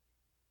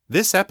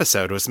This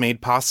episode was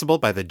made possible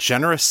by the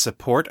generous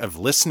support of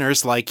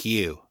listeners like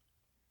you.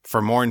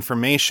 For more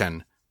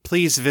information,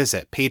 please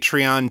visit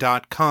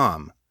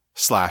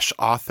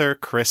patreon.com/author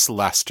Chris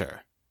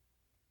Lester.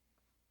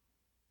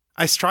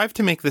 I strive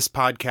to make this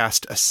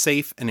podcast a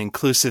safe and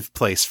inclusive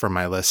place for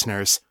my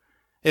listeners.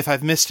 If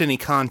I've missed any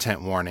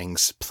content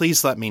warnings,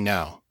 please let me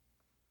know.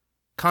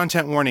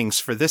 Content warnings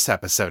for this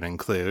episode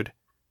include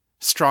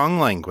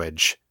strong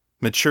language,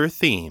 mature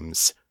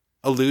themes,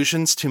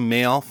 allusions to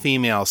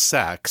male-female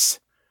sex,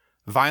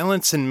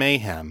 violence and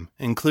mayhem,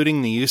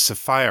 including the use of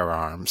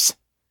firearms,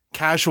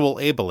 casual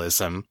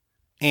ableism,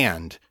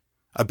 and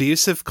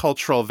abusive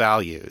cultural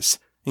values,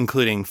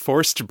 including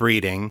forced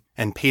breeding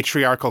and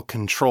patriarchal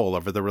control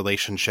over the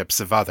relationships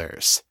of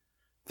others.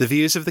 The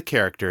views of the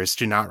characters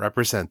do not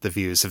represent the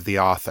views of the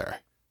author.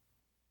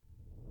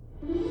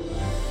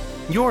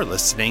 You're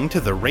listening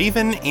to The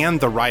Raven and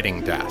the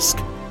Writing Desk,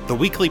 the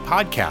weekly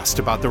podcast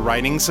about the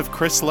writings of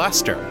Chris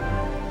Lester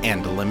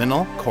and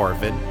Liminal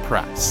Corvid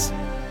Press.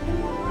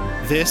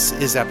 This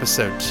is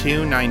episode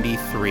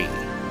 293.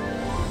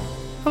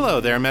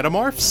 Hello there,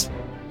 Metamorphs.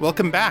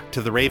 Welcome back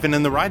to The Raven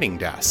and the Writing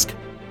Desk.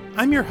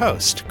 I'm your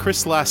host,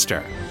 Chris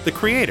Lester, the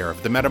creator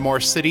of the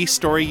Metamor City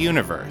story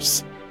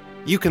universe.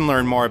 You can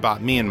learn more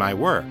about me and my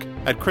work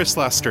at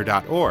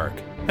chrislester.org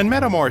and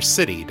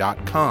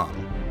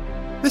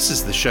metamorcity.com. This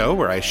is the show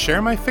where I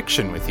share my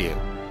fiction with you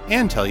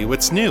and tell you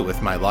what's new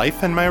with my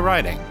life and my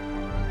writing.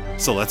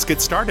 So let's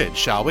get started,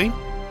 shall we?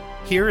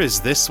 Here is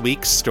this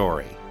week's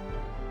story.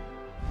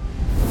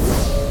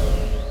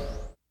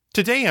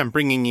 Today I'm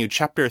bringing you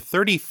chapter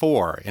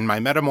 34 in my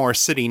Metamor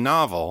City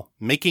novel,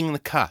 Making the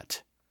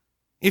Cut.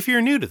 If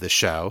you're new to the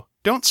show,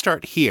 don't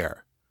start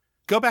here.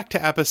 Go back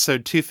to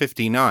episode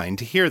 259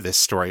 to hear this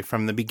story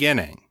from the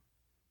beginning.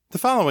 The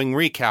following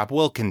recap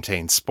will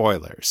contain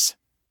spoilers.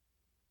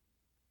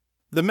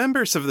 The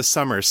members of the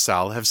Summers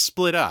Cell have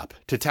split up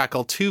to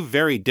tackle two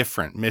very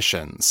different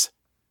missions.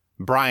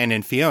 Brian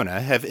and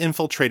Fiona have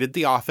infiltrated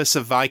the office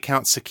of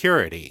Viscount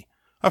Security,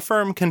 a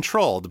firm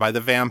controlled by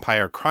the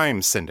Vampire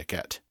Crime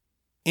Syndicate.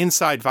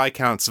 Inside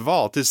Viscount's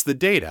vault is the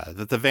data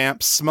that the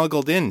Vamps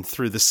smuggled in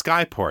through the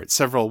skyport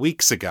several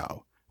weeks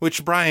ago,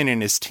 which Brian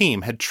and his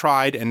team had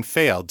tried and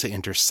failed to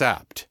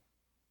intercept.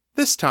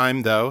 This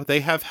time, though,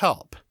 they have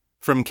help.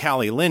 From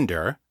Callie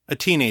Linder, a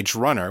teenage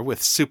runner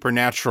with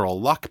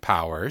supernatural luck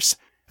powers,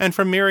 and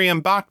from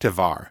Miriam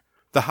Bakhtavar,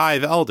 the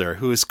Hive Elder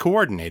who is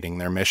coordinating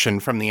their mission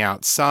from the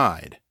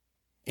outside.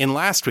 In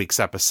last week's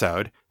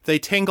episode, they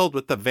tangled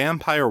with the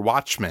vampire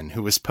watchman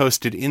who was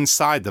posted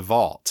inside the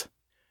vault.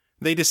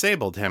 They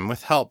disabled him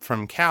with help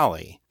from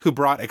Callie, who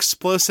brought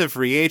explosive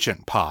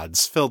reagent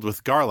pods filled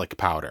with garlic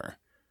powder.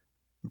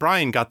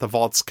 Brian got the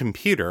vault's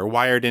computer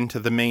wired into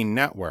the main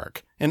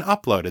network and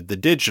uploaded the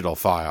digital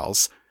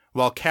files,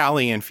 while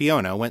Callie and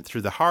Fiona went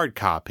through the hard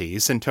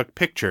copies and took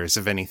pictures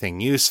of anything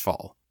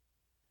useful.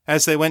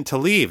 As they went to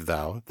leave,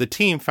 though, the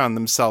team found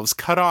themselves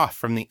cut off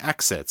from the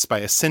exits by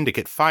a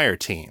syndicate fire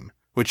team,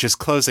 which is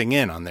closing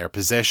in on their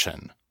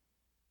position.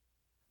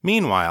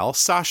 Meanwhile,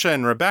 Sasha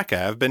and Rebecca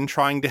have been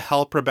trying to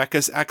help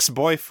Rebecca's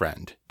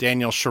ex-boyfriend,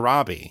 Daniel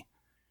Sharabi.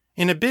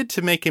 In a bid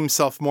to make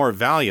himself more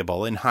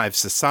valuable in Hive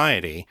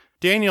society,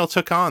 Daniel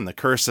took on the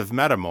curse of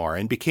Metamor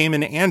and became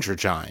an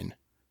androgyne.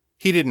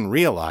 He didn't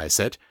realize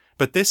it,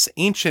 but this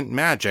ancient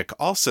magic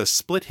also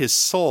split his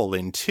soul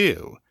in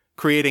two,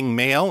 creating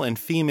male and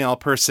female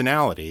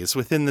personalities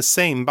within the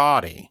same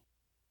body.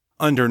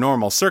 Under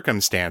normal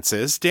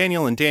circumstances,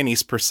 Daniel and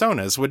Danny's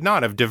personas would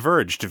not have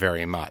diverged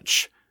very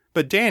much,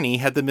 but Danny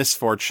had the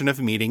misfortune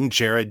of meeting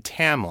Jared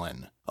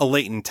Tamlin, a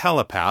latent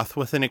telepath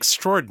with an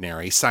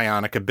extraordinary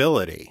psionic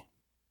ability.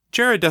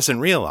 Jared doesn't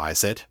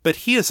realize it, but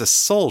he is a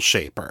soul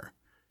shaper.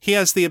 He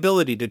has the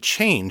ability to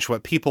change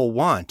what people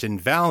want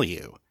and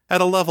value, at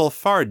a level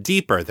far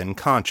deeper than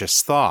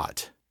conscious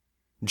thought.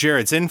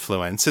 Jared's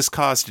influence has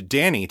caused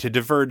Danny to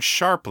diverge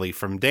sharply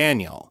from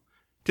Daniel,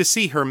 to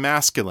see her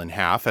masculine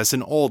half as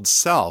an old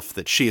self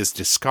that she has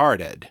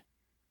discarded.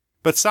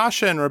 But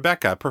Sasha and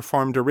Rebecca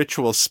performed a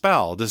ritual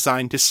spell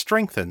designed to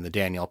strengthen the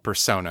Daniel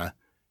persona,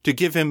 to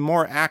give him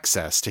more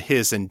access to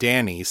his and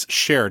Danny's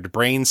shared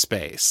brain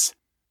space.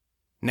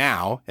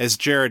 Now, as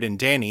Jared and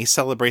Danny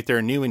celebrate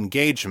their new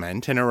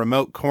engagement in a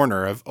remote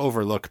corner of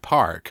Overlook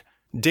Park,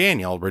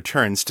 Daniel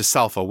returns to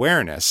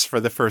self-awareness for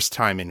the first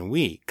time in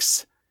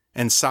weeks,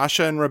 and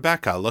Sasha and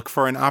Rebecca look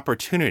for an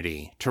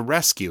opportunity to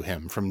rescue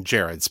him from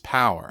Jared's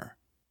power.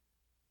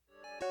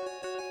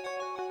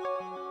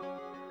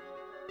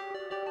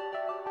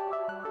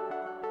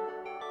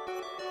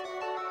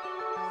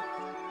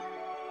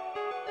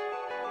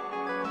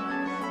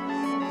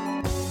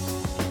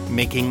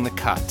 Making the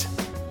Cut,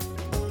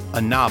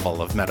 a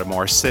novel of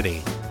Metamor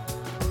City,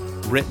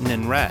 written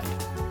and read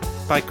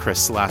by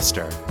Chris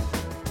Lester.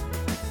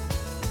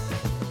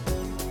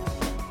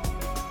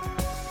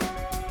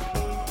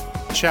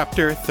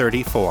 Chapter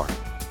 34.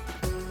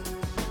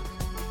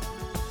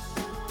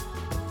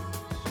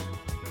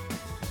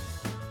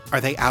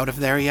 Are they out of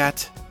there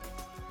yet?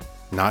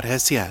 Not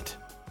as yet.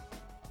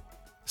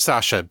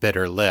 Sasha bit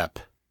her lip.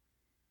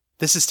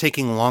 This is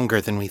taking longer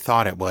than we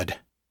thought it would.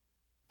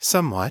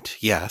 Somewhat,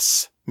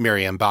 yes,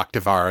 Miriam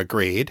Bakhtavar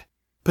agreed,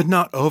 but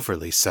not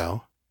overly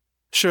so.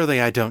 Surely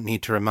I don't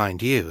need to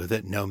remind you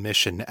that no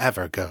mission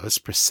ever goes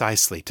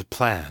precisely to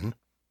plan.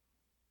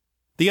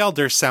 The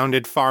elder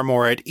sounded far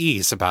more at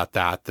ease about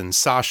that than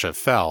Sasha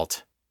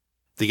felt.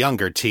 The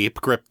younger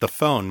Teep gripped the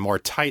phone more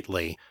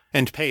tightly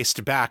and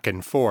paced back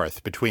and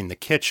forth between the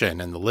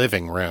kitchen and the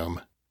living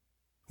room.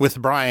 With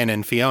Brian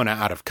and Fiona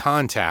out of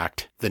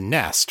contact, the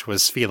nest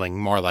was feeling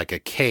more like a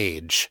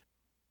cage.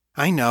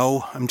 I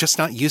know, I'm just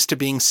not used to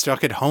being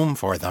stuck at home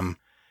for them.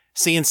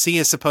 C&C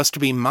is supposed to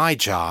be my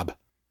job.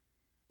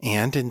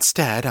 And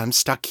instead, I'm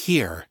stuck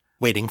here,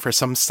 waiting for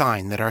some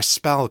sign that our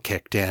spell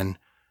kicked in.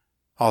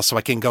 Also,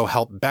 I can go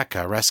help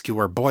Becca rescue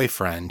her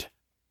boyfriend.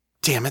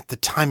 Damn it, the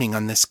timing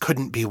on this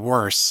couldn't be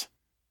worse.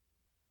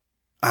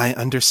 I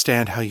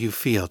understand how you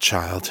feel,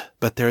 child,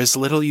 but there is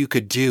little you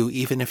could do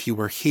even if you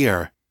were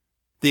here.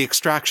 The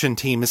extraction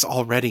team is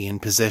already in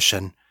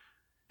position.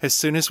 As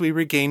soon as we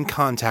regain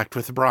contact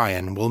with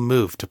Brian, we'll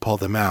move to pull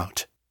them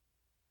out.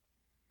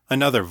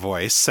 Another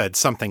voice said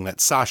something that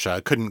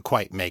Sasha couldn't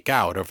quite make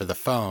out over the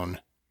phone.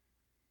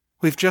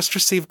 We've just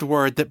received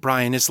word that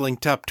Brian is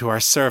linked up to our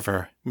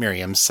server,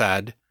 Miriam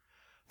said.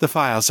 The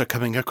files are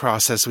coming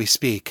across as we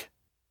speak.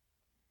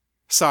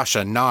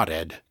 Sasha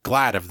nodded,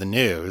 glad of the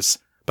news,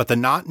 but the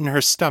knot in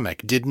her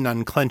stomach didn't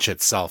unclench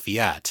itself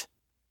yet.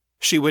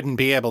 She wouldn't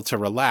be able to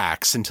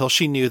relax until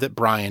she knew that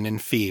Brian and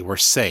Fee were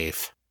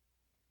safe.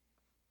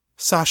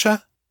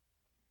 Sasha?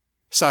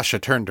 Sasha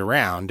turned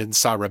around and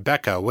saw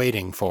Rebecca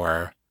waiting for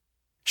her.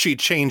 She'd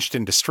changed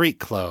into street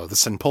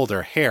clothes and pulled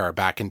her hair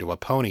back into a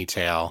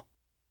ponytail.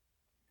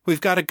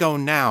 We've got to go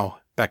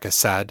now, Becca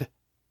said.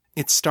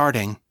 It's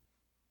starting.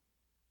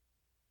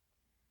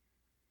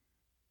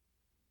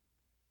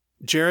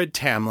 Jared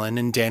Tamlin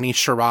and Danny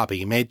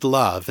Sharabi made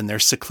love in their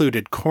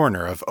secluded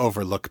corner of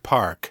Overlook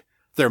Park,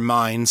 their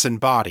minds and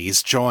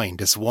bodies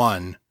joined as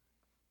one.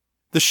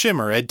 The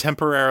shimmer had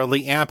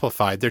temporarily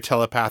amplified their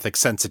telepathic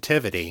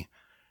sensitivity,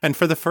 and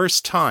for the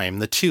first time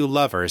the two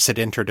lovers had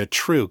entered a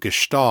true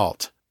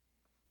gestalt.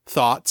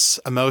 Thoughts,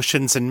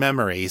 emotions, and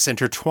memories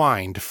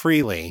intertwined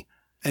freely,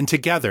 and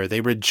together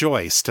they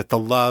rejoiced at the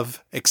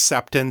love,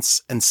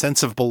 acceptance, and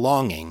sense of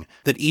belonging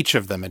that each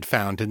of them had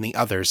found in the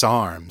other's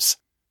arms.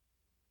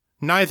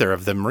 Neither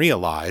of them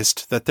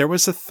realized that there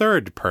was a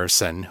third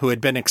person who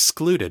had been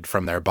excluded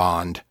from their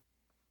bond.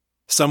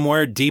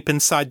 Somewhere deep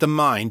inside the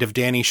mind of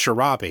Danny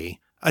Sharabi,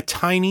 a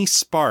tiny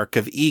spark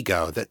of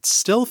ego that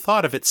still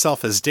thought of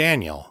itself as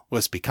Daniel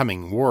was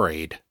becoming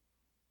worried.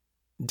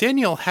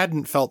 Daniel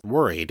hadn't felt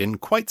worried in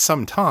quite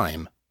some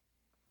time.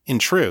 In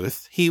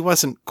truth, he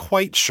wasn't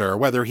quite sure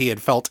whether he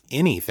had felt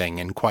anything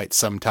in quite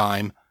some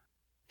time.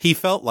 He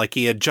felt like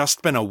he had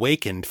just been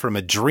awakened from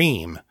a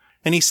dream,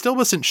 and he still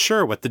wasn't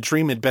sure what the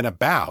dream had been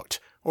about,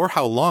 or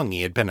how long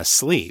he had been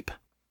asleep.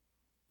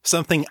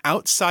 Something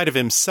outside of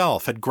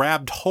himself had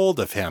grabbed hold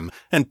of him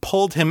and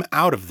pulled him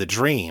out of the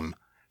dream,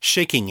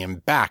 shaking him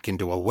back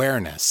into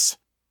awareness.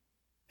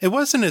 It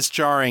wasn't as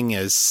jarring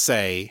as,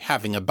 say,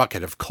 having a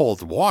bucket of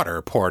cold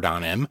water poured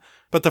on him,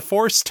 but the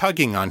force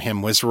tugging on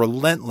him was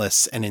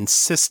relentless and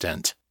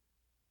insistent.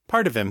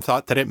 Part of him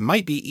thought that it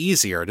might be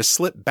easier to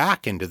slip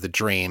back into the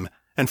dream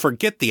and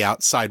forget the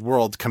outside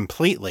world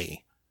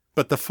completely,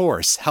 but the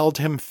force held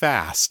him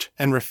fast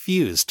and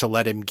refused to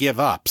let him give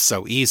up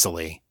so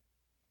easily.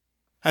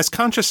 As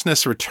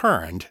consciousness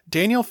returned,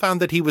 Daniel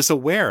found that he was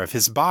aware of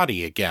his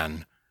body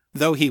again,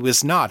 though he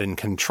was not in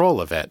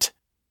control of it.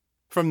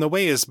 From the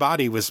way his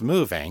body was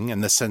moving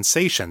and the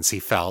sensations he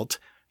felt,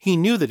 he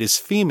knew that his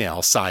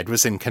female side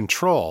was in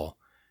control,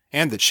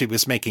 and that she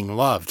was making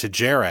love to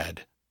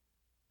Jared.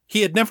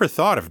 He had never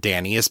thought of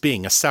Danny as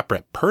being a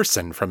separate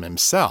person from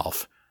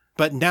himself,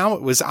 but now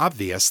it was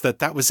obvious that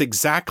that was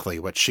exactly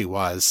what she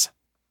was.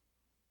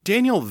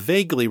 Daniel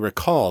vaguely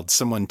recalled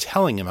someone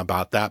telling him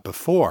about that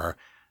before,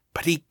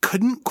 but he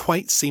couldn't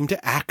quite seem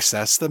to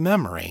access the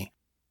memory.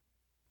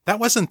 That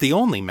wasn't the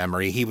only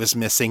memory he was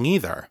missing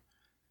either.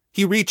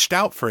 He reached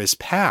out for his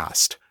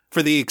past,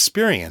 for the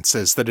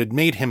experiences that had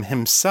made him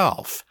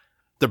himself,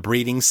 the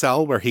breeding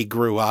cell where he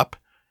grew up,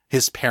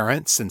 his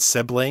parents and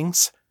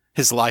siblings,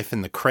 his life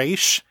in the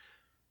crèche,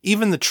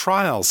 even the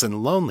trials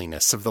and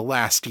loneliness of the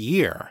last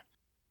year.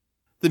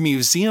 The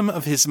museum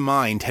of his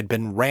mind had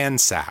been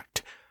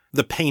ransacked,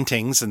 the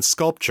paintings and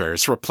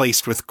sculptures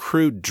replaced with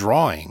crude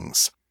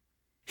drawings.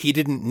 He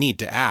didn't need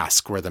to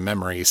ask where the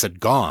memories had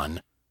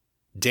gone.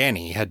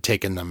 Danny had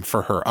taken them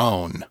for her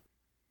own.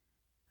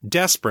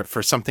 Desperate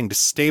for something to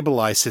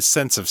stabilize his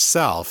sense of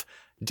self,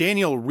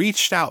 Daniel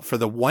reached out for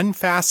the one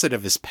facet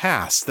of his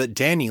past that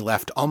Danny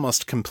left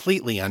almost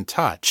completely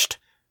untouched,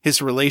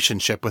 his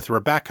relationship with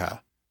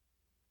Rebecca.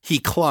 He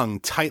clung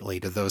tightly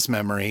to those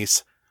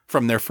memories,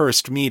 from their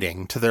first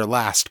meeting to their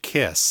last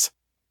kiss.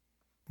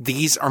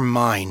 These are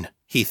mine,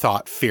 he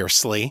thought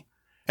fiercely,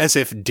 as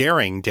if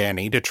daring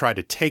Danny to try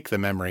to take the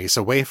memories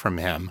away from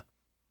him.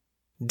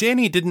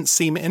 Danny didn't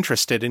seem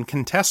interested in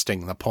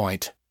contesting the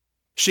point.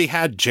 She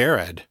had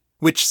Jared,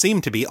 which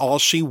seemed to be all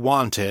she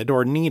wanted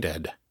or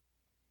needed.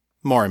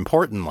 More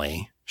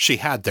importantly, she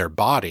had their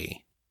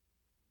body.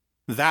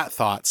 That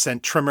thought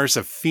sent tremors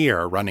of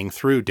fear running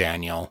through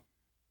Daniel.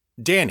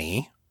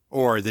 Danny,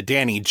 or the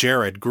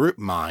Danny-Jared group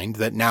mind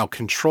that now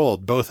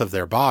controlled both of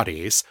their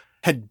bodies,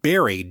 had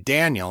buried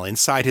Daniel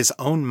inside his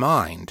own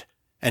mind,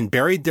 and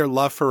buried their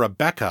love for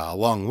Rebecca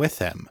along with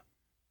him.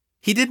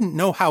 He didn't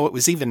know how it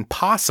was even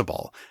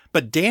possible,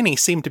 but Danny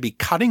seemed to be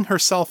cutting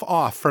herself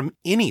off from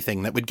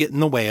anything that would get in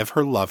the way of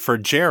her love for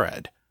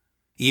Jared,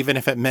 even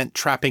if it meant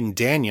trapping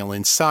Daniel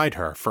inside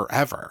her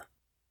forever.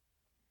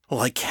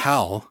 Like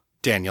hell,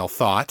 Daniel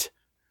thought.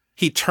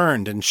 He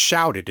turned and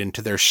shouted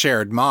into their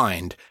shared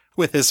mind,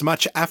 with as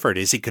much effort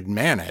as he could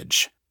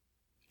manage.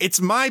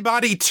 "It's my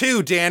body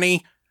too,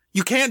 Danny!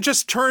 You can't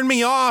just turn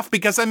me off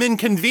because I'm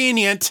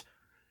inconvenient!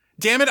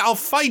 Damn it, I'll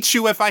fight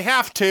you if I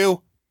have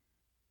to!"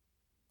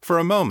 For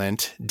a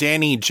moment,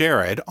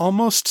 Danny-Jared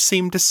almost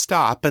seemed to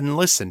stop and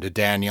listen to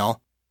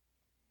Daniel.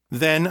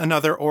 Then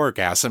another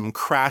orgasm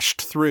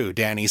crashed through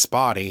Danny's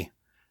body,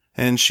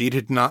 and she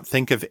did not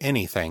think of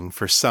anything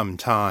for some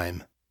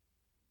time.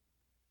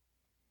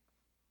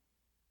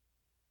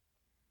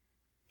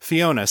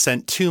 Fiona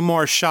sent 2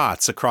 more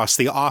shots across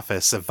the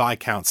office of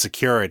Viscount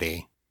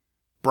Security.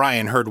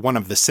 Brian heard one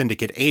of the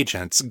syndicate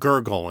agents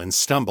gurgle and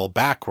stumble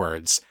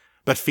backwards,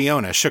 but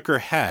Fiona shook her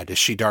head as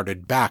she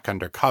darted back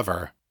under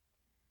cover.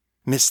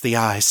 "Missed the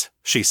eyes,"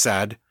 she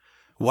said.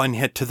 "One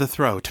hit to the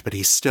throat, but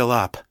he's still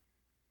up."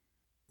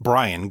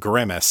 Brian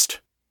grimaced.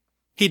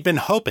 He'd been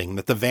hoping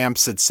that the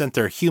vamps had sent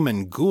their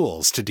human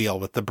ghouls to deal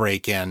with the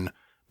break-in,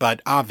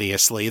 but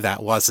obviously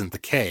that wasn't the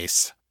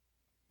case.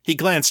 He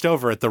glanced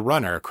over at the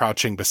runner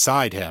crouching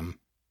beside him.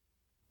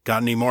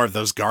 "Got any more of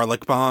those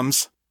garlic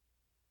bombs?"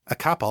 "A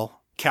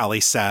couple,"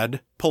 Callie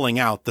said, pulling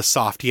out the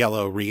soft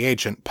yellow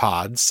reagent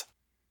pods.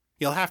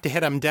 "You'll have to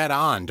hit 'em dead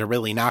on to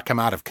really knock 'em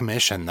out of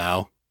commission,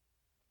 though."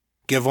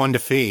 "Give one to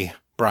Fee,"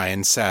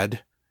 Brian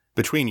said.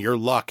 "Between your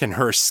luck and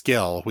her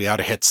skill, we ought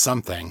to hit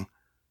something.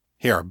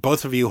 Here,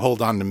 both of you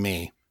hold on to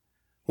me.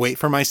 Wait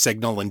for my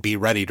signal and be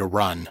ready to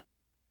run."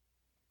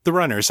 The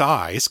runner's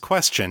eyes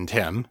questioned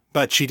him,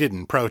 but she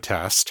didn't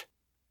protest.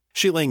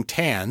 She linked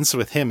hands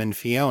with him and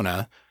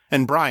Fiona,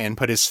 and Brian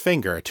put his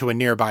finger to a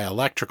nearby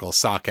electrical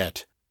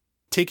socket.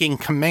 Taking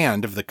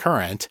command of the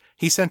current,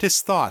 he sent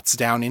his thoughts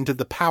down into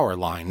the power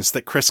lines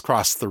that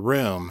crisscrossed the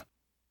room.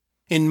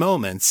 In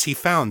moments, he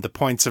found the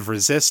points of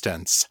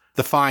resistance,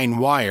 the fine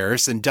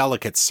wires and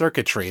delicate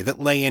circuitry that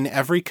lay in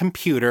every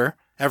computer,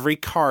 every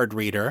card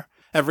reader,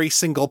 every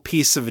single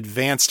piece of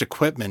advanced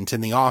equipment in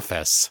the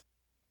office.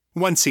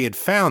 Once he had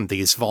found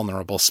these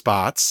vulnerable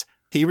spots,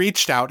 he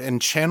reached out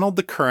and channeled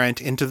the current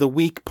into the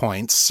weak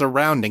points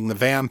surrounding the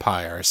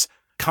vampires,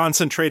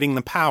 concentrating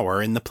the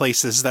power in the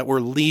places that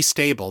were least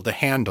able to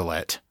handle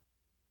it.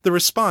 The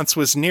response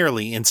was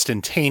nearly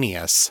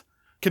instantaneous.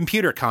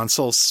 Computer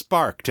consoles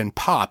sparked and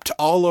popped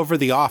all over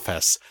the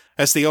office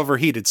as the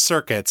overheated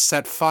circuits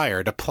set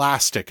fire to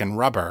plastic and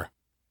rubber.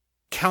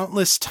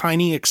 Countless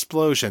tiny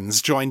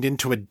explosions joined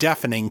into a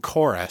deafening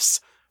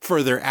chorus,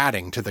 further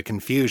adding to the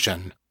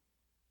confusion.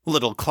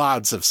 Little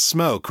clouds of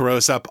smoke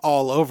rose up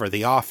all over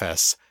the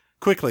office,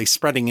 quickly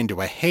spreading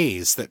into a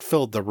haze that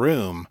filled the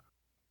room.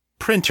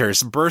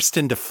 Printers burst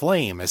into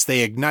flame as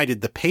they ignited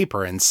the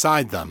paper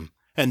inside them,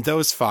 and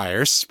those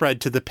fires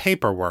spread to the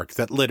paperwork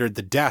that littered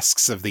the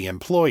desks of the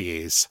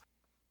employees.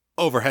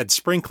 Overhead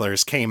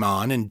sprinklers came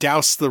on and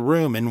doused the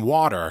room in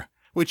water,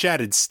 which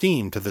added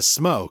steam to the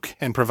smoke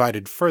and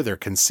provided further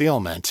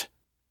concealment.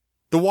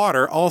 The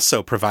water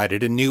also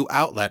provided a new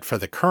outlet for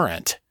the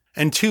current,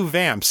 and 2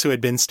 vamps who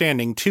had been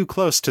standing too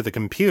close to the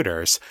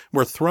computers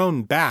were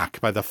thrown back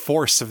by the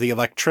force of the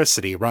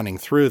electricity running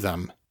through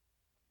them.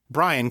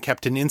 Brian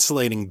kept an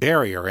insulating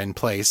barrier in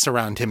place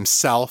around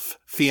himself,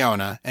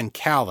 Fiona, and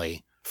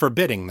Callie,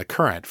 forbidding the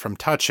current from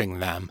touching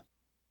them.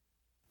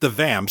 The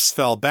vamps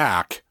fell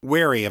back,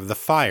 wary of the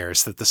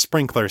fires that the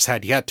sprinklers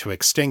had yet to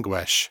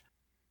extinguish.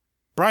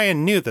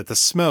 Brian knew that the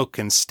smoke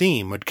and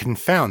steam would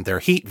confound their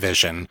heat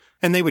vision,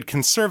 and they would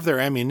conserve their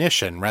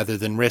ammunition rather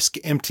than risk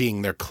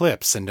emptying their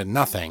clips into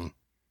nothing.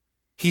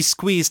 He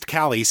squeezed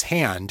Callie's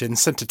hand and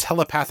sent a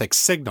telepathic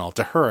signal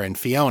to her and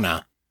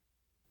Fiona.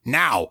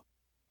 "Now!"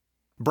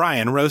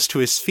 Brian rose to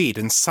his feet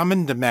and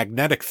summoned a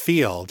magnetic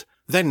field,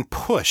 then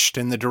pushed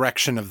in the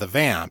direction of the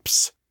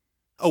vamps.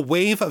 A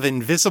wave of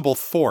invisible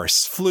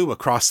force flew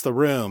across the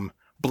room,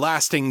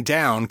 blasting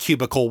down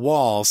cubicle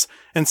walls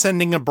and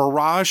sending a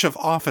barrage of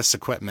office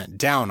equipment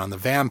down on the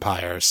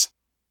vampires.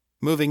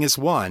 Moving as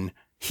one,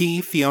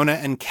 he, Fiona,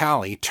 and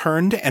Callie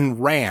turned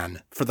and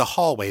ran for the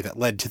hallway that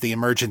led to the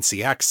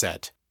emergency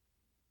exit.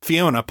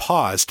 Fiona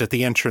paused at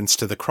the entrance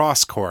to the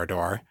cross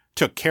corridor,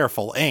 took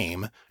careful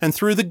aim, and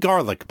threw the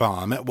garlic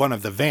bomb at one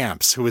of the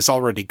vamps who was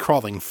already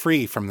crawling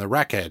free from the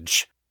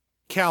wreckage.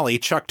 Callie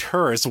chucked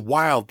hers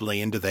wildly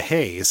into the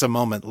haze a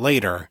moment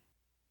later.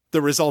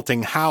 The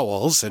resulting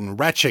howls and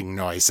retching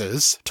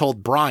noises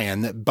told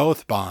Brian that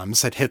both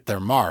bombs had hit their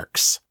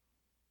marks.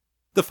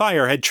 The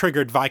fire had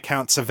triggered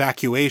Viscount's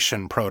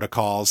evacuation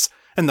protocols,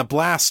 and the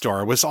blast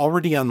door was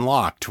already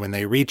unlocked when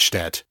they reached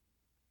it.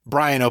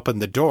 Brian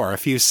opened the door a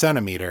few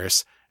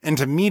centimeters, and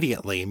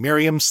immediately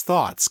Miriam's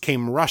thoughts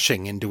came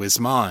rushing into his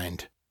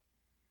mind.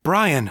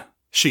 "Brian,"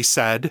 she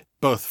said,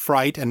 both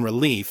fright and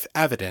relief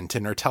evident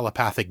in her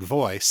telepathic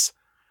voice.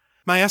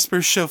 "My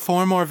espers show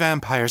 4 more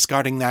vampires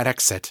guarding that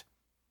exit."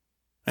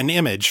 An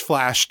image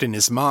flashed in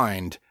his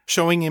mind,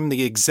 showing him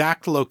the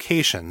exact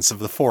locations of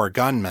the 4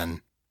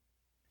 gunmen.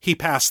 He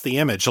passed the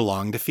image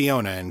along to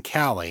Fiona and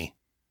Callie.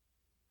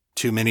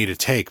 "Too many to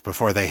take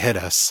before they hit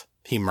us,"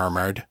 he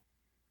murmured.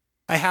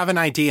 "I have an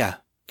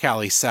idea,"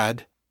 Callie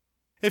said.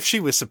 If she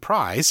was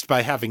surprised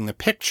by having the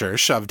picture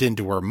shoved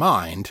into her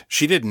mind,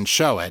 she didn't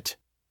show it.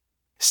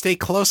 "Stay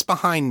close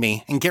behind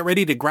me and get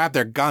ready to grab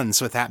their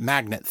guns with that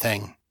magnet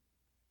thing."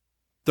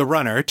 The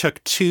runner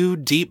took 2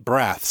 deep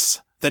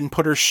breaths, then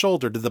put her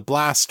shoulder to the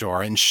blast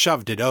door and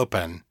shoved it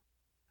open.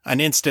 An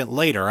instant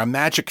later, a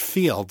magic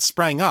field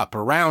sprang up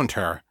around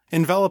her,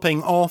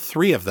 enveloping all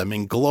 3 of them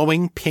in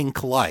glowing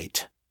pink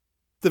light.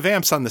 The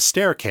vamps on the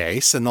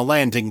staircase and the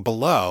landing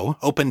below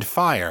opened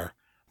fire,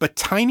 but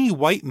tiny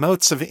white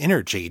motes of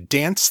energy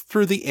danced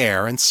through the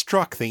air and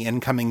struck the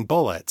incoming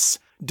bullets,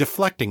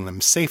 deflecting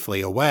them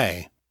safely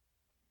away.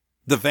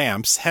 The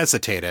vamps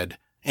hesitated,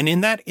 and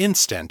in that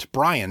instant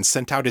Brian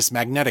sent out his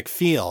magnetic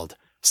field,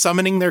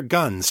 summoning their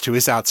guns to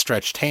his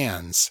outstretched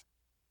hands.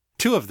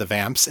 2 of the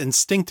vamps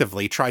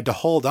instinctively tried to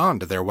hold on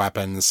to their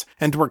weapons,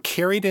 and were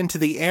carried into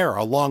the air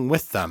along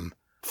with them,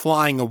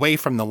 flying away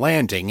from the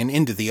landing and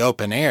into the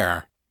open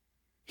air.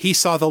 He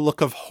saw the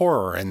look of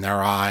horror in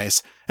their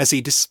eyes as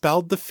he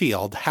dispelled the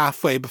field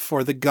halfway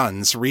before the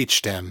guns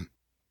reached him.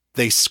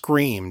 They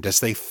screamed as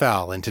they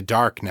fell into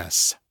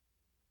darkness.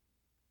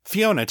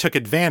 Fiona took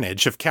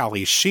advantage of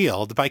Callie's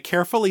shield by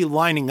carefully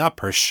lining up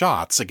her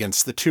shots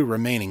against the 2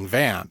 remaining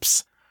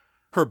vamps.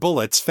 Her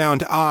bullets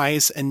found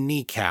eyes and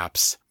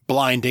kneecaps,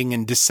 blinding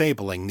and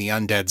disabling the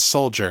undead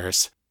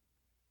soldiers.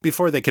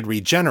 Before they could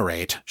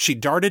regenerate, she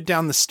darted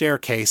down the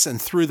staircase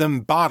and threw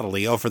them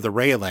bodily over the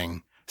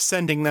railing,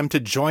 sending them to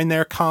join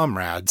their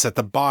comrades at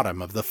the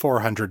bottom of the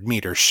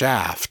 400-meter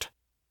shaft.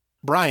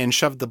 Brian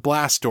shoved the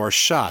blast door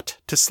shut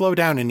to slow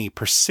down any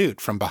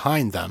pursuit from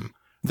behind them,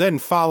 then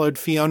followed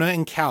Fiona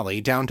and Callie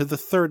down to the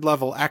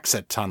 3rd-level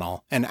exit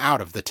tunnel and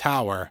out of the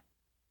tower.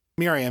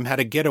 Miriam had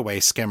a getaway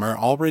skimmer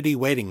already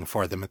waiting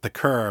for them at the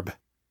curb.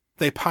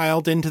 They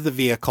piled into the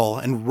vehicle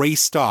and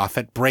raced off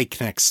at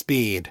breakneck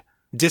speed,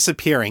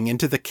 disappearing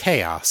into the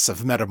chaos of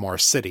Metamor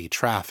City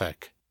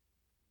traffic.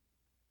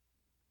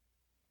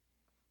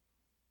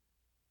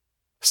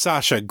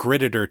 Sasha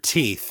gritted her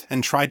teeth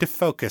and tried to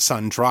focus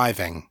on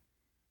driving.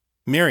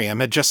 Miriam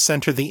had just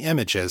sent her the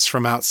images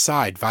from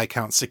outside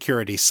Viscount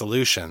Security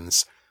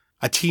Solutions.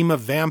 A team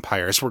of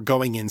vampires were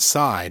going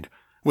inside,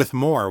 with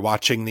more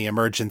watching the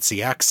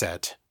emergency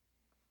exit.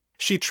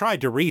 She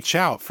tried to reach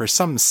out for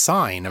some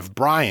sign of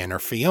Brian or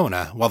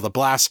Fiona while the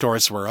blast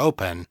doors were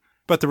open,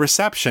 but the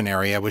reception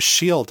area was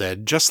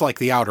shielded just like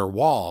the outer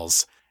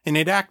walls, and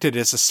it acted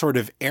as a sort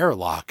of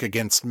airlock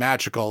against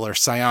magical or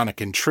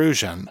psionic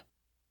intrusion.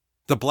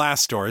 The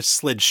blast doors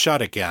slid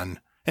shut again,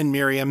 and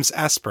Miriam's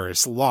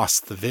espers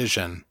lost the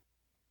vision.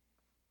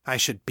 "I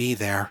should be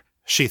there,"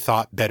 she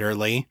thought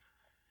bitterly.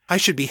 "I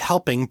should be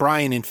helping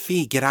Brian and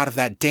Fee get out of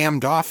that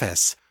damned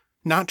office,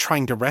 not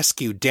trying to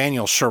rescue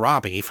Daniel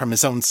Sharabi from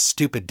his own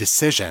stupid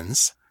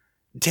decisions.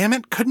 Damn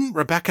it, couldn't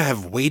Rebecca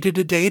have waited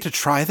a day to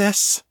try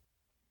this?"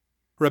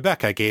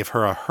 Rebecca gave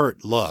her a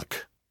hurt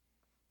look.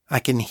 "I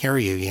can hear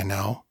you, you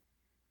know."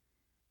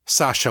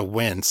 Sasha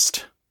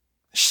winced.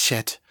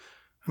 "Shit.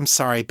 I'm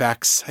sorry,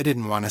 Bex. I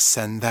didn't want to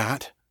send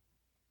that."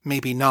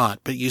 "Maybe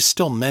not, but you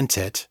still meant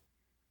it."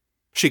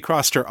 She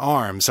crossed her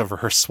arms over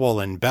her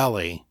swollen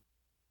belly.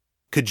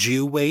 "Could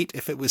you wait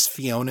if it was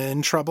Fiona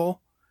in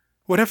trouble?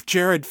 What if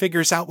Jared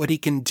figures out what he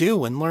can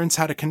do and learns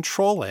how to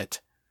control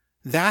it?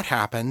 That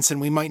happens and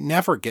we might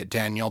never get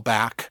Daniel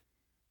back."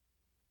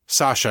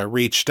 Sasha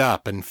reached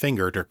up and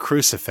fingered her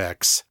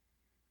crucifix.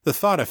 The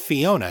thought of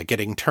Fiona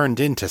getting turned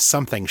into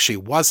something she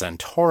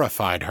wasn't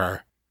horrified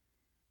her.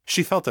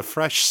 She felt a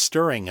fresh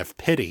stirring of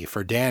pity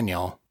for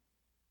Daniel.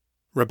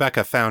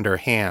 Rebecca found her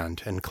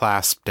hand and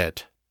clasped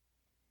it.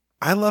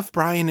 "I love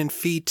Brian and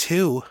Fee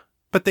too,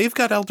 but they've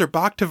got Elder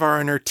Bakhtavar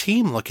and her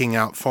team looking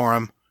out for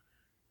him.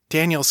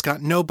 Daniel's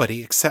got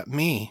nobody except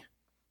me."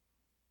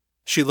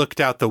 She looked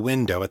out the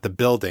window at the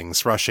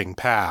buildings rushing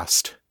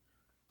past.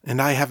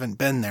 "And I haven't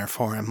been there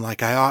for him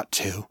like I ought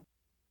to."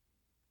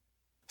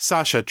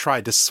 Sasha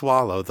tried to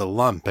swallow the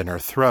lump in her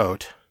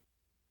throat.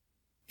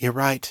 "You're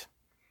right.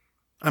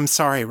 I'm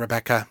sorry,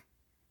 Rebecca.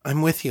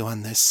 I'm with you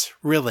on this,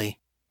 really."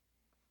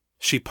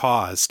 She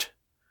paused.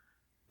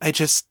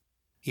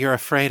 You're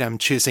afraid I'm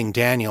choosing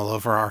Daniel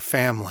over our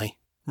family,"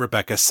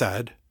 Rebecca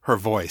said, her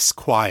voice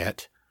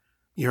quiet.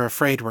 "You're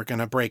afraid we're going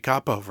to break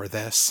up over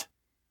this."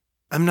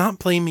 "I'm not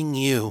blaming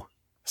you,"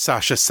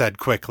 Sasha said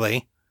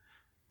quickly.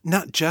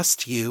 "Not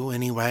just you,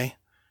 anyway.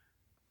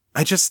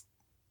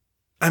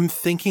 I'm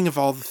thinking of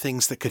all the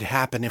things that could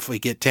happen if we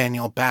get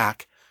Daniel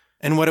back,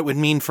 and what it would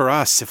mean for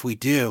us if we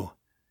do.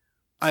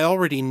 I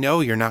already know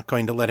you're not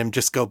going to let him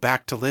just go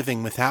back to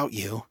living without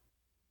you."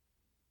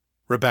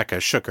 Rebecca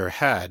shook her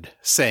head,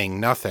 saying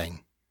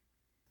nothing.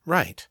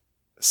 Right.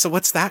 So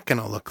what's that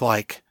gonna look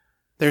like?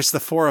 There's the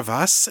 4 of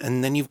us,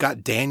 and then you've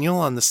got Daniel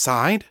on the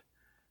side?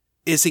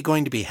 Is he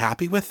going to be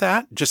happy with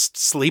that, just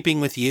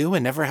sleeping with you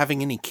and never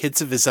having any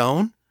kids of his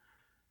own?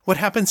 What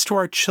happens to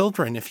our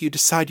children if you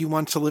decide you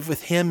want to live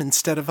with him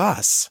instead of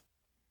us?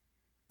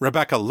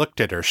 Rebecca looked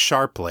at her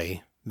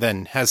sharply,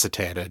 then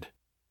hesitated.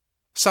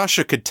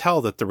 Sasha could tell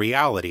that the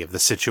reality of the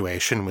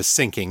situation was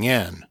sinking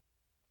in.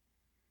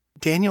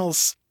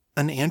 Daniel's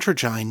an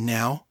androgyne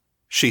now,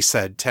 she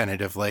said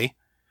tentatively.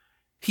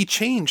 He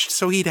changed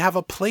so he'd have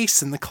a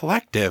place in the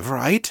collective,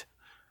 right?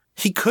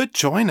 He could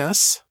join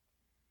us.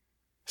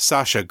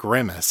 Sasha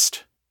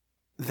grimaced.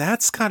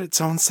 That's got its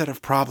own set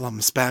of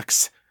problems,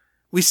 Bex.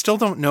 We still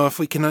don't know if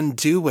we can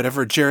undo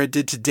whatever Jared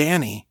did to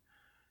Danny.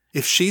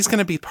 If she's going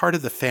to be part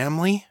of the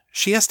family,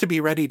 she has to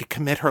be ready to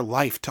commit her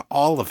life to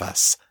all of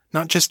us,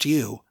 not just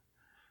you.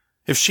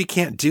 If she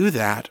can't do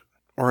that,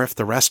 or if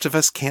the rest of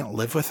us can't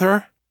live with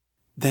her,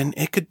 then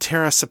it could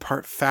tear us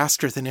apart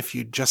faster than if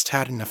you'd just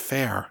had an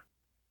affair.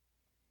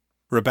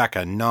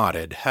 Rebecca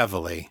nodded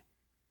heavily.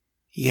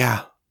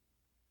 Yeah,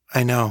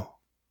 I know.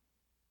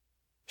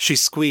 She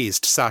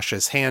squeezed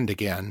Sasha's hand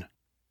again.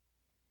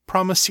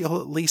 Promise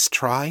you'll at least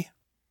try?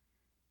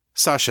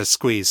 Sasha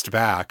squeezed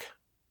back.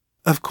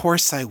 Of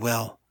course I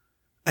will.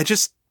 I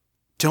just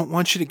don't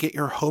want you to get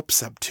your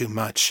hopes up too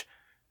much.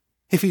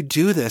 If you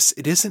do this,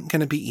 it isn't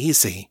going to be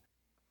easy.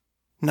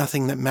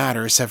 Nothing that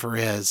matters ever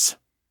is.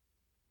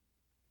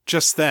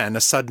 Just then,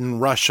 a sudden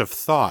rush of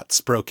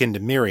thoughts broke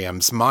into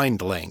Miriam's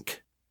mind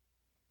link.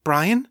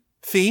 Brian?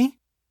 Fee?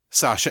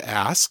 Sasha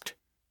asked.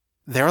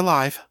 They're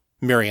alive,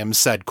 Miriam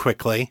said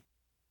quickly.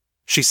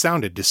 She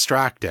sounded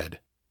distracted.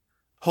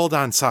 Hold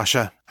on,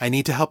 Sasha. I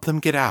need to help them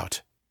get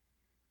out.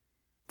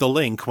 The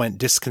link went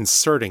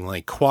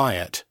disconcertingly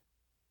quiet.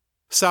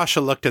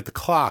 Sasha looked at the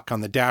clock on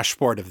the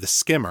dashboard of the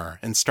skimmer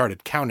and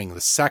started counting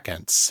the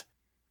seconds.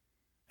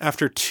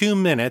 After 2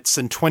 minutes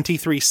and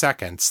 23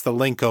 seconds, the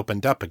link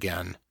opened up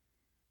again.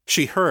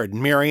 She heard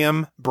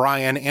Miriam,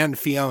 Brian, and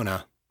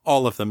Fiona,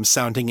 all of them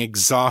sounding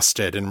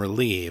exhausted and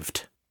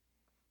relieved.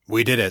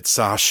 We did it,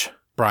 Sash,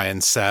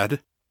 Brian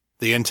said.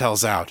 The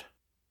intel's out.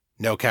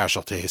 No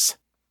casualties.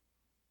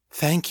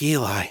 Thank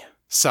Eli,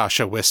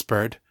 Sasha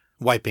whispered,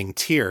 wiping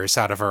tears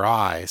out of her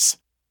eyes.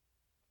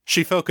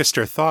 She focused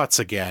her thoughts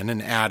again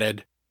and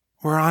added,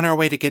 We're on our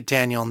way to get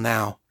Daniel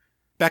now.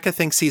 Becca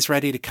thinks he's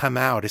ready to come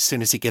out as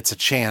soon as he gets a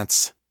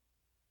chance.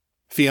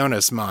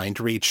 Fiona's mind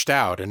reached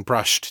out and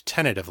brushed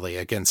tentatively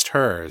against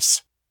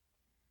hers.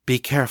 Be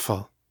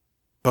careful,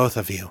 both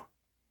of you.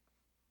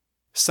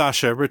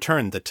 Sasha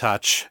returned the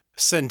touch,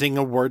 sending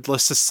a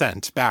wordless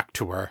assent back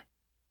to her.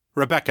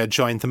 Rebecca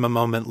joined them a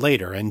moment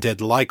later and did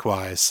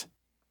likewise.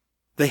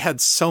 They had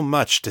so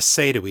much to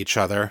say to each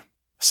other,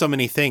 so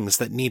many things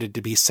that needed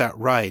to be set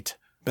right,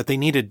 but they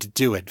needed to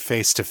do it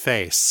face to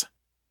face.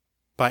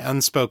 By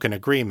unspoken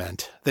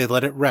agreement, they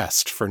let it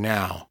rest for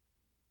now.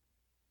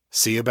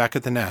 See you back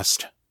at the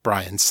nest,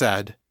 Brian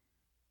said.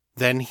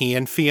 Then he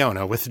and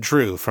Fiona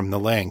withdrew from the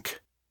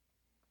link.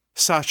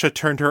 Sasha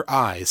turned her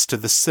eyes to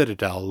the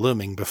citadel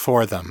looming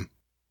before them.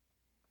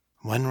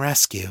 One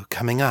rescue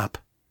coming up,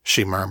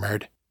 she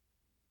murmured.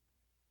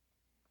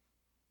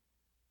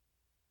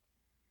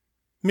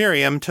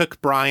 Miriam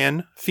took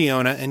Brian,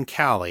 Fiona, and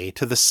Callie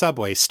to the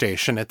subway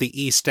station at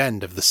the east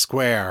end of the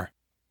square.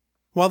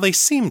 While they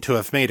seemed to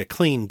have made a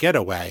clean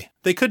getaway,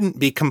 they couldn't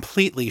be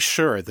completely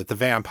sure that the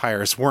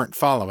vampires weren't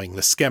following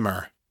the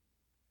skimmer.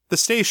 The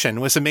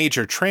station was a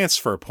major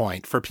transfer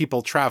point for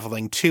people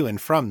traveling to and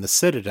from the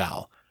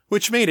Citadel,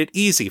 which made it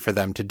easy for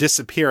them to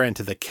disappear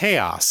into the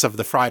chaos of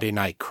the Friday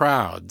night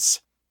crowds.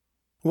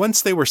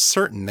 Once they were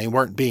certain they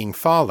weren't being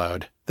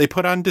followed, they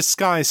put on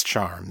disguise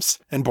charms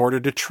and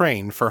boarded a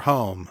train for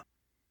home.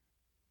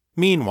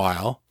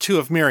 Meanwhile, 2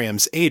 of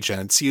Miriam's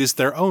agents used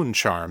their own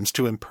charms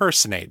to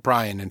impersonate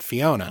Brian and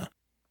Fiona.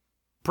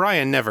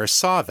 Brian never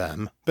saw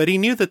them, but he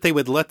knew that they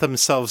would let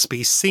themselves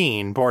be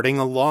seen boarding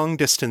a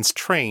long-distance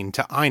train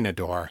to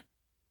Einador.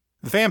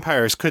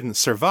 Vampires couldn't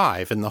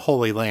survive in the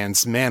Holy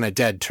Land's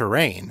mana-dead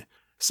terrain,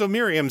 so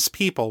Miriam's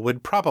people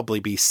would probably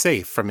be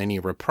safe from any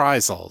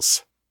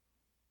reprisals.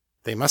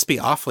 They must be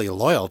awfully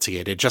loyal to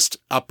you to just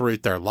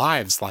uproot their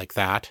lives like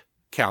that,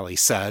 Callie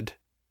said.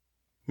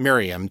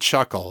 Miriam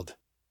chuckled.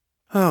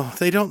 Oh,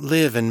 they don't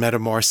live in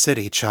Metamore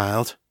City,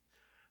 child.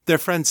 They're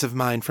friends of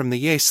mine from the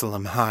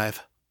Yesalem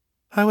Hive.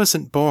 I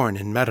wasn't born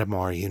in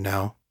Metamore, you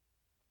know.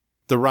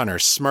 The runner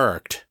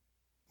smirked.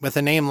 With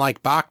a name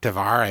like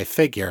Bakhtavar, I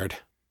figured.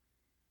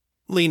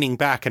 Leaning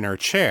back in her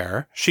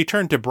chair, she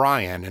turned to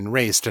Brian and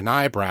raised an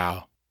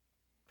eyebrow.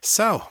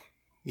 So,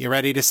 you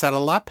ready to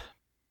settle up?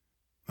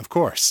 Of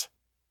course.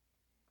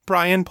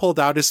 Brian pulled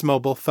out his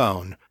mobile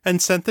phone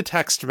and sent the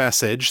text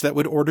message that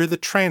would order the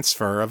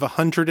transfer of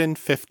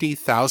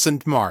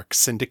 150,000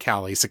 marks into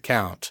Callie's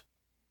account.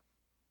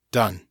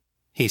 Done,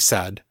 he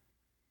said.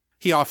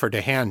 He offered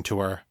a hand to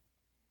her.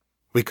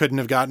 We couldn't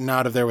have gotten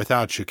out of there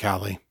without you,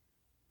 Callie.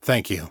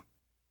 Thank you.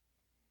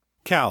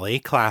 Callie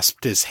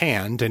clasped his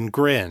hand and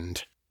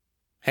grinned.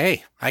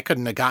 Hey, I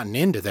couldn't have gotten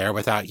into there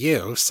without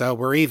you, so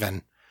we're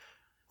even.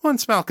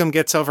 Once Malcolm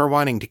gets over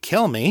wanting to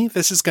kill me,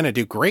 this is going to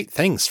do great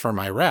things for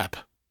my rep."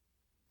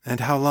 "And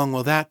how long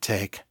will that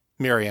take?"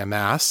 Miriam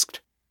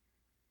asked.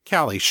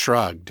 Callie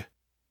shrugged.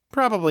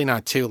 "Probably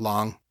not too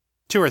long.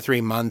 2 or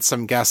 3 months,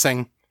 I'm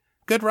guessing.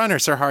 Good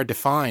runners are hard to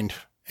find,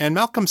 and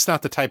Malcolm's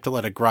not the type to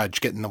let a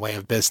grudge get in the way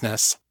of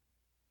business."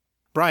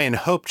 Brian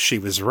hoped she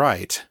was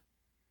right.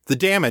 The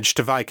damage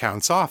to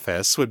Viscount's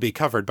office would be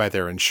covered by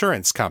their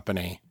insurance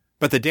company,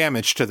 but the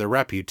damage to their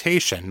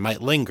reputation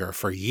might linger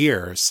for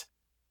years.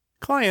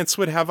 Clients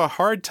would have a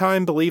hard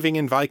time believing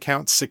in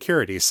Viscount's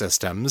security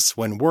systems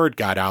when word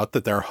got out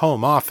that their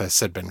home office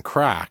had been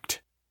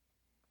cracked.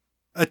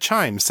 A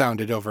chime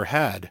sounded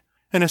overhead,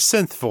 and a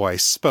synth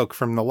voice spoke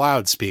from the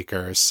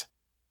loudspeakers.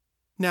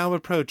 "Now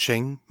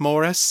approaching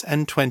Morris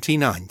and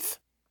 29th.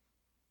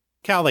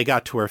 Callie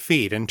got to her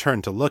feet and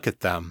turned to look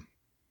at them.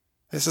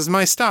 "This is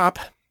my stop.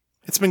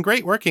 It's been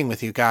great working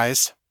with you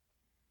guys."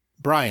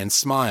 Brian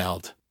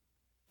smiled.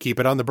 "Keep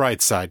it on the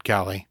bright side,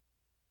 Callie."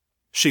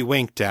 She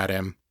winked at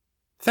him.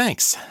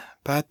 "Thanks,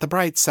 but the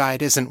bright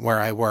side isn't where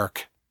I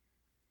work."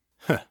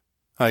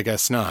 I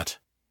guess not."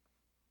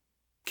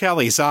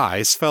 Callie's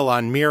eyes fell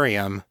on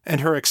Miriam,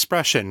 and her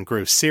expression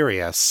grew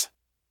serious.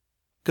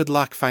 "Good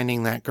luck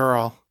finding that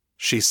girl,"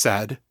 she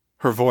said,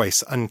 her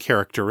voice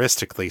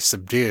uncharacteristically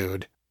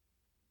subdued.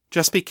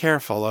 "Just be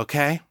careful,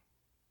 okay?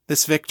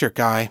 This Victor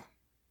guy,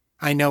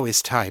 I know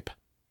his type.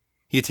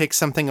 You take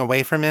something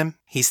away from him,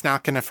 he's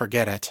not going to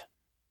forget it."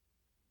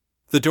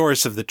 The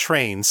doors of the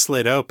train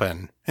slid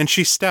open, and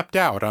she stepped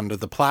out onto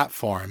the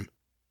platform.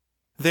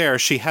 There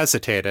she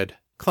hesitated,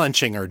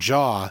 clenching her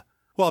jaw,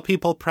 while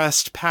people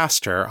pressed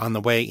past her on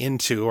the way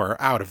into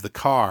or out of the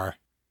car.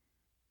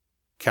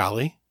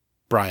 "Callie?"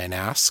 Brian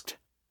asked.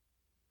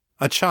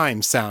 A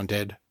chime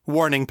sounded,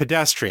 warning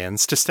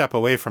pedestrians to step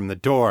away from the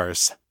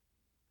doors.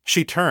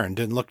 She turned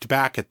and looked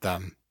back at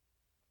them.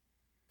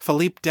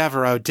 "Philippe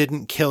Devereaux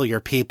didn't kill your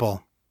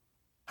people.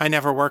 I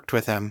never worked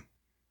with him."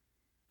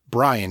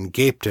 Brian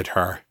gaped at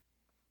her.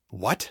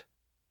 "What?"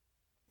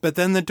 But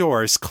then the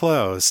doors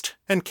closed,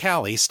 and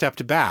Callie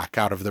stepped back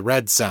out of the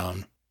red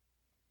zone.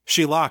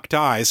 She locked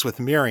eyes with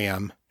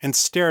Miriam and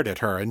stared at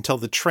her until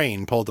the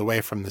train pulled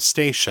away from the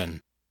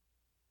station.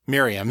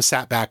 Miriam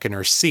sat back in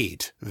her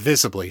seat,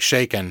 visibly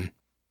shaken.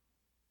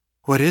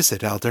 "What is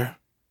it, Elder?"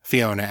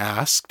 Fiona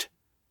asked.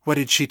 "What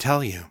did she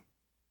tell you?"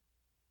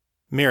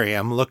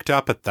 Miriam looked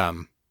up at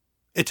them.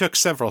 It took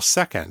several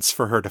seconds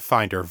for her to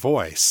find her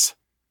voice.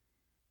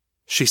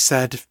 "She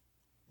said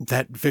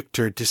that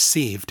Victor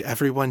deceived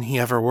everyone he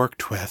ever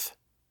worked with."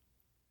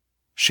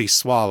 She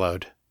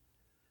swallowed.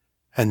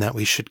 "And that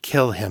we should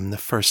kill him the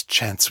first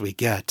chance we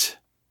get."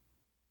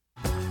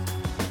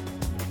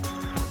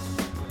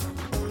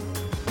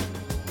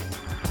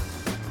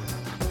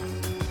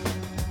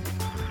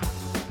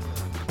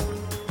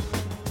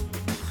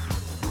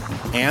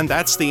 And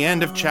that's the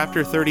end of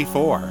Chapter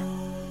 34.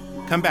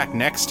 Come back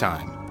next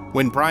time,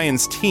 when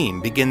Brian's team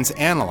begins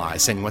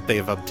analyzing what they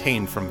have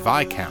obtained from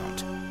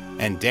Viscount,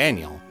 and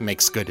Daniel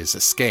makes good his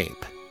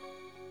escape.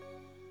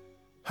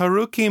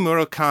 Haruki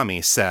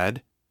Murakami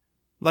said,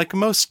 "Like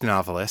most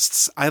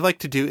novelists, I like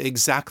to do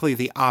exactly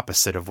the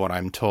opposite of what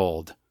I'm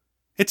told.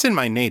 It's in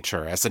my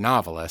nature as a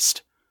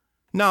novelist.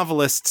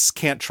 Novelists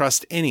can't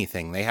trust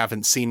anything they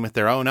haven't seen with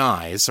their own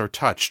eyes or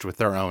touched with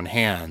their own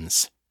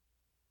hands.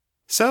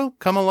 So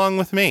come along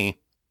with me.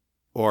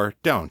 Or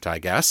don't, I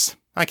guess.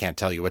 I can't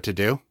tell you what to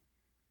do.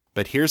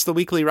 But here's the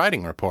weekly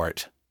writing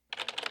report.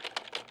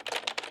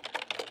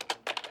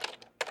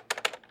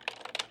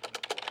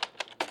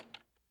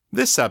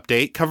 This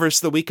update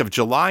covers the week of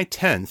July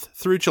 10th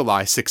through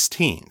July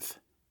 16th.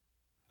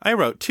 I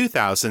wrote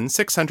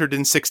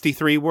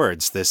 2,663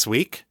 words this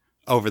week,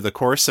 over the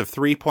course of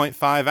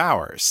 3.5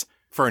 hours,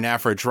 for an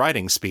average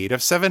writing speed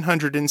of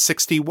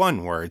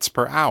 761 words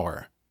per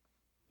hour.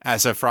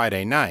 As of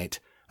Friday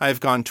night, I have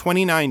gone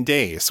 29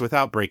 days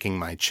without breaking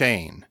my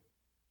chain.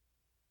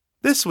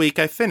 This week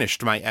I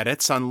finished my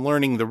edits on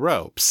Learning the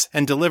Ropes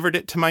and delivered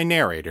it to my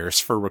narrators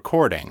for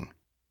recording.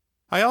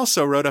 I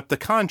also wrote up the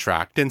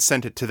contract and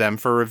sent it to them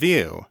for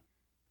review.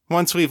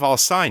 Once we've all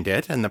signed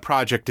it and the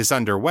project is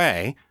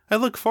underway, I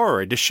look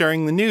forward to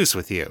sharing the news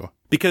with you,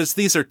 because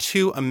these are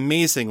two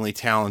amazingly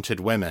talented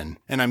women,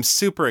 and I'm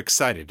super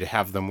excited to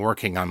have them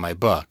working on my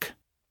book.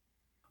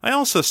 I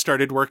also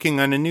started working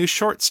on a new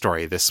short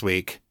story this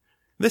week.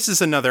 This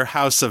is another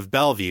House of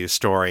Bellevue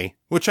story,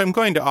 which I'm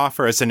going to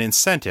offer as an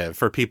incentive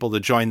for people to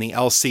join the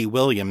L.C.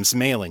 Williams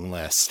mailing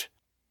list.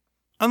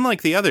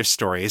 Unlike the other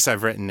stories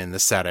I've written in the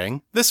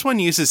setting, this one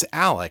uses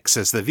Alex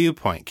as the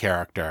viewpoint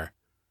character.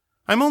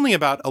 I'm only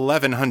about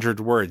 1,100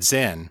 words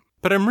in,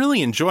 but I'm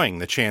really enjoying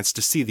the chance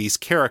to see these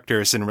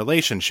characters and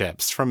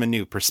relationships from a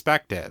new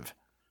perspective.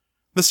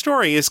 The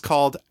story is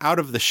called Out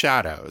of the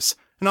Shadows,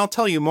 and I'll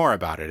tell you more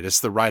about it as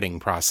the writing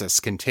process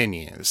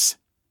continues.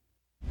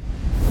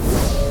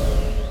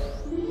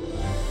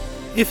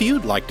 If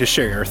you'd like to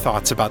share your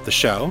thoughts about the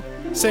show,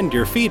 send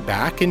your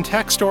feedback in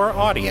text or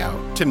audio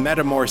to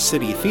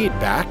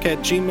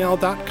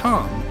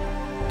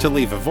metamorcityfeedback@gmail.com. To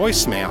leave a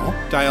voicemail,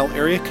 dial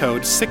area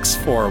code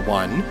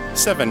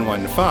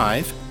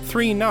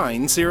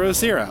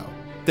 641-715-3900.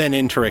 Then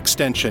enter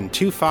extension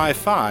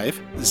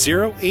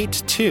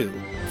 255082,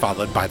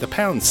 followed by the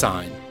pound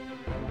sign.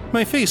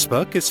 My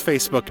Facebook is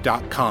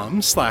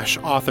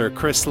facebook.com/author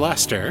Chris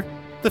Lester.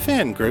 The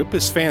fan group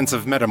is Fans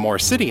of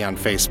Metamore City on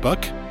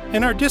Facebook,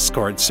 and our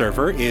Discord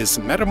server is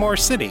Metamore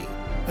City.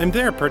 I'm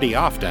there pretty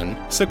often,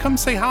 so come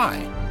say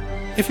hi.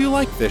 If you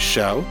like this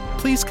show,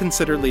 please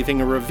consider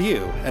leaving a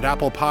review at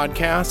Apple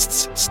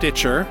Podcasts,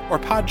 Stitcher, or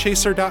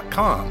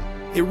Podchaser.com.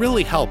 It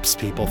really helps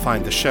people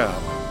find the show.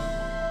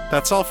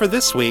 That's all for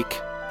this week.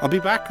 I'll be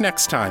back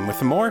next time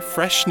with more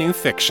fresh new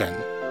fiction.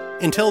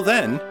 Until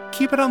then,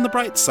 keep it on the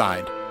bright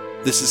side.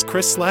 This is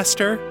Chris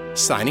Lester,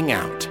 signing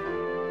out.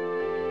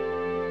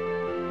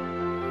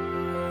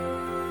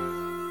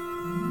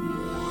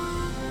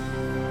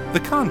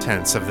 The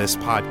contents of this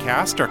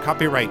podcast are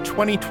copyright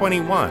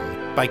 2021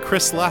 by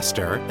Chris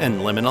Lester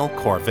and Liminal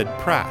Corvid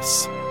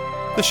Press.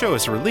 The show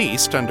is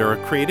released under a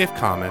Creative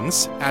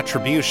Commons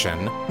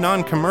Attribution,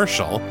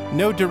 Non-Commercial,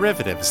 No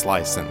Derivatives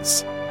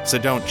license. So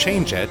don't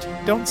change it,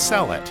 don't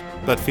sell it,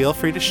 but feel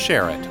free to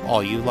share it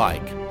all you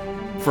like.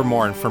 For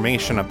more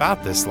information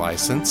about this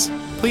license,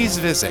 please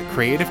visit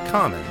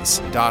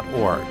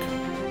creativecommons.org.